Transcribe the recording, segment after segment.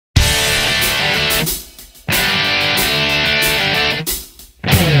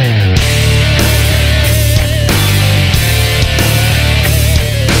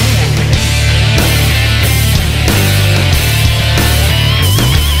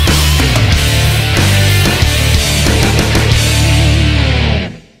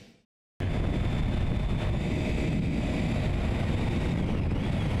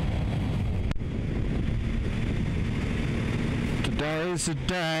miss a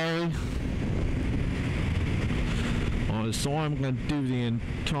day. So I'm going to do the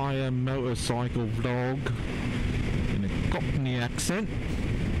entire motorcycle vlog in a Cockney accent,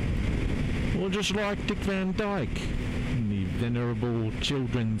 or just like Dick Van Dyke in the venerable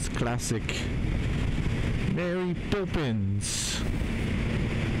children's classic Mary Poppins.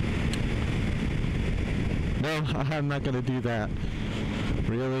 No, I'm not going to do that.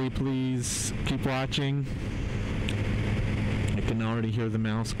 Really, please keep watching. I can already hear the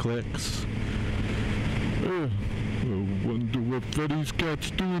mouse clicks. I wonder what Freddy's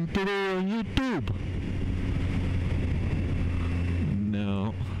Cat's doing today on YouTube.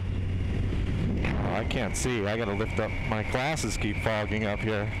 No. Oh, I can't see. I gotta lift up. My glasses keep fogging up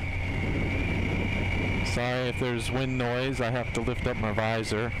here. Sorry if there's wind noise. I have to lift up my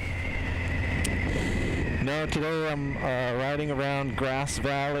visor. No, today I'm riding around Grass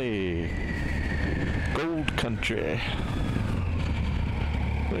Valley. Gold country.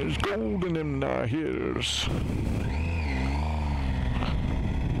 There's gold in them hills.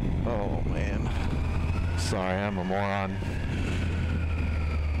 Oh man, sorry, I'm a moron.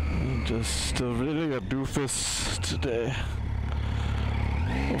 I'm just really a doofus today.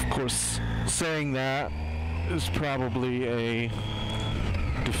 Of course, saying that is probably a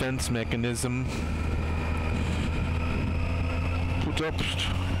defense mechanism put up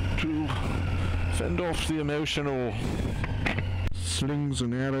to fend off the emotional slings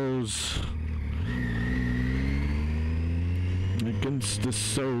and arrows against the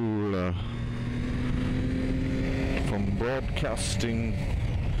soul from broadcasting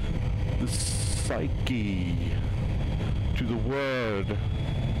the psyche to the word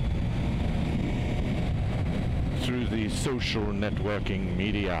through the social networking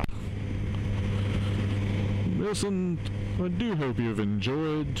media. Listen, I do hope you've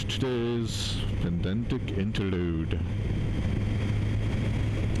enjoyed today's pedantic interlude.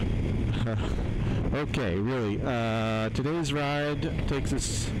 Okay, really, today's ride takes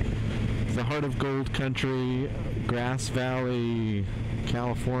us to the heart of gold country, Grass Valley,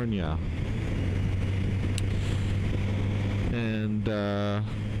 California. And,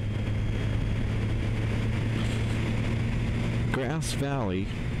 Grass Valley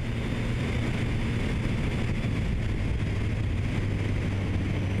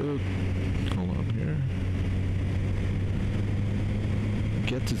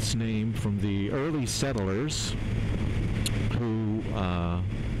gets its name from the early settlers who,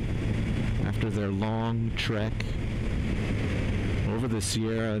 after their long trek over the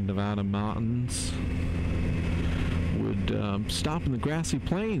Sierra Nevada mountains, would stop in the grassy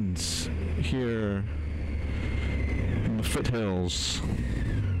plains here in the foothills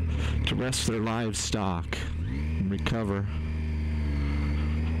to rest their livestock and recover.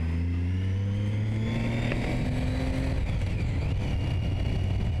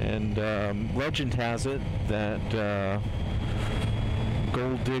 And legend has it that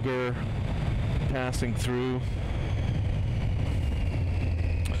gold digger passing through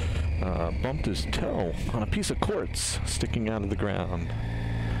bumped his toe on a piece of quartz sticking out of the ground.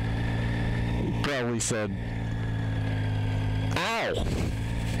 He probably said, "Ow!"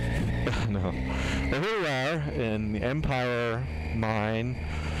 No. Well, here we are in the Empire Mine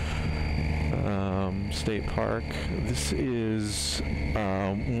State Park. This is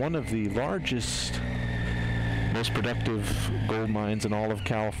one of the largest, most productive gold mines in all of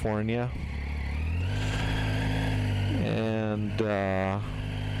California. And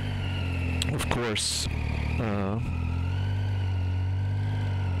of course,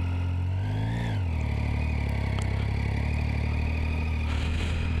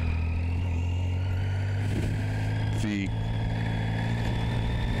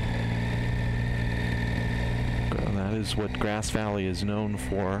 that is what Grass Valley is known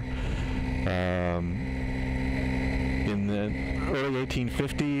for. In the early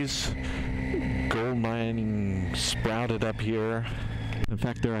 1850s, gold mining sprouted up here. In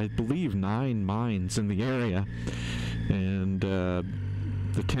fact, there are, I believe, 9 mines in the area, and the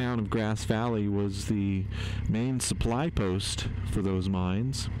town of Grass Valley was the main supply post for those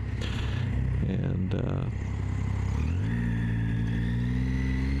mines. And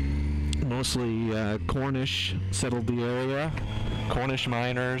mostly Cornish settled the area. Cornish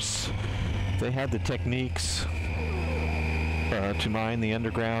miners, they had the techniques to mine the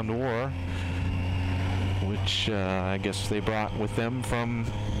underground ore, which I guess they brought with them from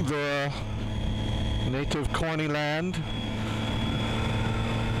the native Corny land.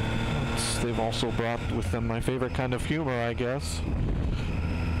 They've also brought with them my favorite kind of humor, I guess.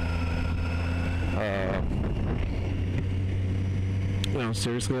 No,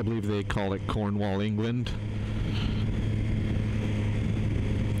 seriously, I believe they call it Cornwall, England.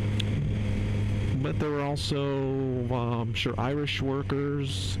 But there were also, I'm sure, Irish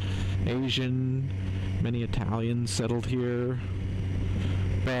workers, Asian, many Italians settled here.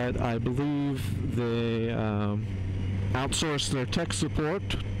 But I believe they outsourced their tech support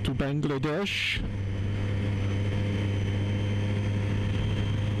to Bangladesh.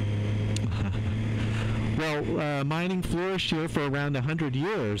 Well, mining flourished here for around 100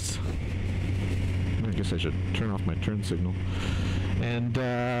 years. I guess I should turn off my turn signal. And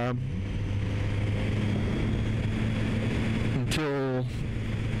until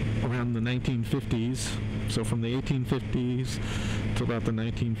around the 1950s. So from the 1850s to about the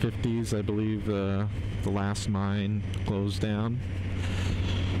 1950s, I believe the last mine closed down.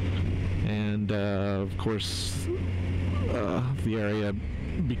 And of course, the area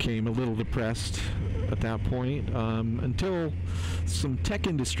became a little depressed at that point, until some tech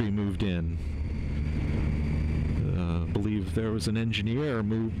industry moved in. I believe there was an engineer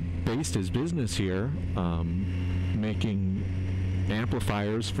who based his business here, making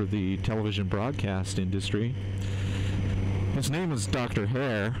amplifiers for the television broadcast industry. His name was Dr.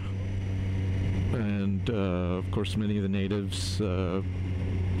 Hare, and of course many of the natives,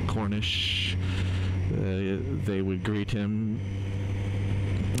 Cornish, they would greet him.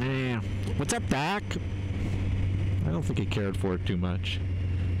 Yeah, what's up, Doc? I don't think he cared for it too much.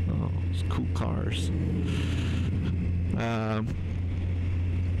 Oh, those cool cars.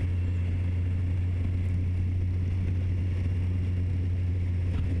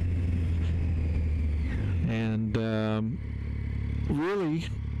 And really,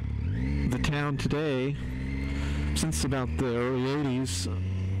 the town today, since about the early 80s,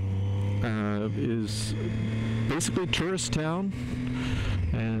 is basically a tourist town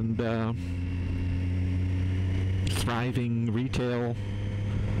and thriving retail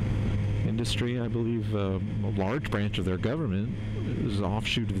industry. I believe a large branch of their government is an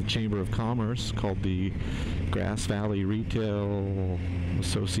offshoot of the Chamber of Commerce called the Grass Valley Retail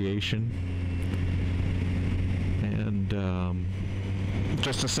Association. And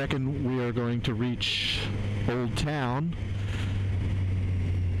just a second, we are going to reach Old Town,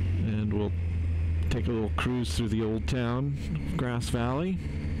 and we'll take a little cruise through the Old Town of Grass Valley,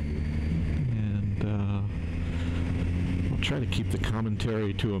 and I'll try to keep the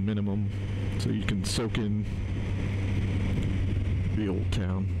commentary to a minimum so you can soak in the Old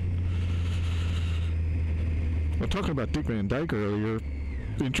Town. Well, talking about Dick Van Dyke earlier,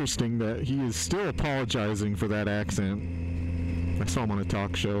 interesting that he is still apologizing for that accent. I saw him on a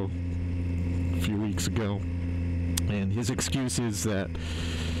talk show a few weeks ago, and his excuse is that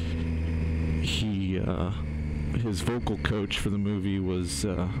his vocal coach for the movie was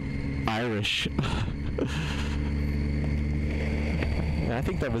Irish. I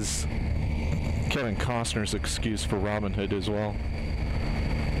think that was Kevin Costner's excuse for Robin Hood as well.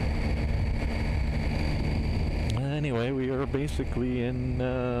 Anyway, we are basically in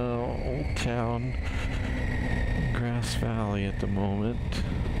Old Town, Grass Valley at the moment.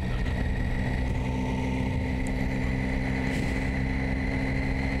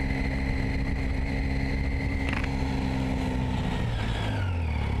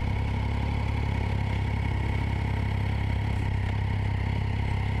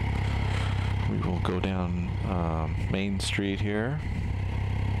 We will go down Main Street here.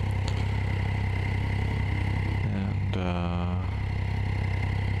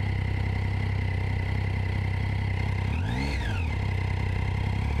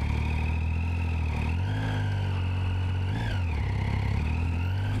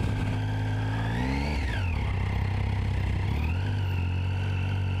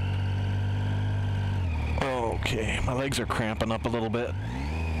 Okay, my legs are cramping up a little bit.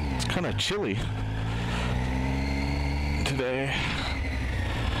 It's kind of chilly today.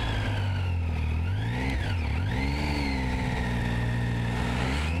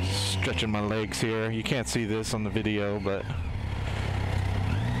 Stretching my legs here. You can't see this on the video, but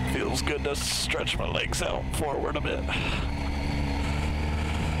it feels good to stretch my legs out forward a bit.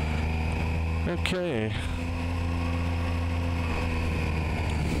 Okay.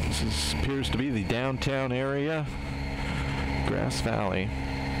 This appears to be the downtown area, Grass Valley.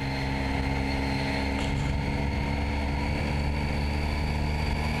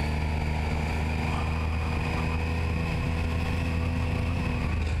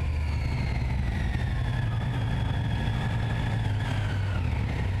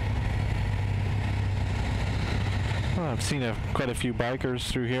 Well, I've seen quite a few bikers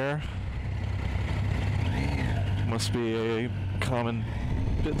through here. Must be a common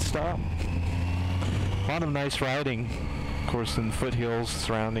pit stop. A lot of nice riding, of course, in the foothills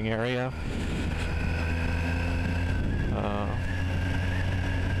surrounding area.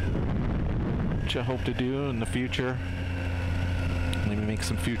 which I hope to do in the future. Maybe make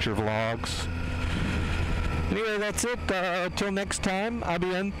some future vlogs. Anyway, that's it. Till next time, a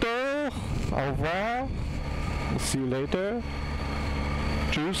bientôt. Au revoir. We'll see you later.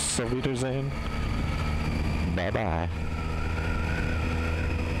 Tschüss, auf Wiedersehen. Bye-bye.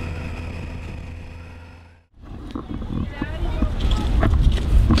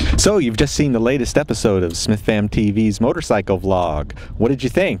 So, you've just seen the latest episode of Smith Fam TV's motorcycle vlog. What did you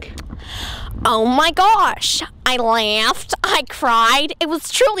think? Oh my gosh! I laughed, I cried. It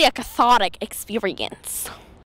was truly a cathartic experience.